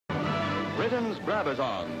Britain's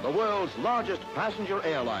Brabazon, the world's largest passenger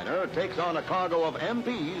airliner, takes on a cargo of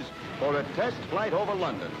MPs for a test flight over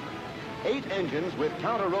London. 8 engines with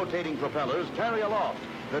counter-rotating propellers carry aloft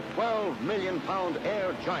the 12 million-pound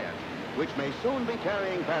air giant, which may soon be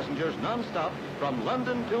carrying passengers non-stop from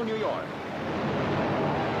London to New York.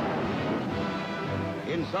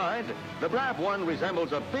 Inside, the Brab one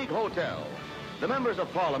resembles a big hotel. The members of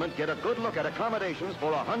Parliament get a good look at accommodations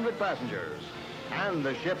for 100 passengers and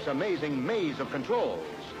the ship's amazing maze of controls.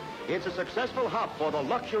 It's a successful hop for the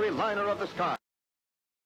luxury liner of the sky.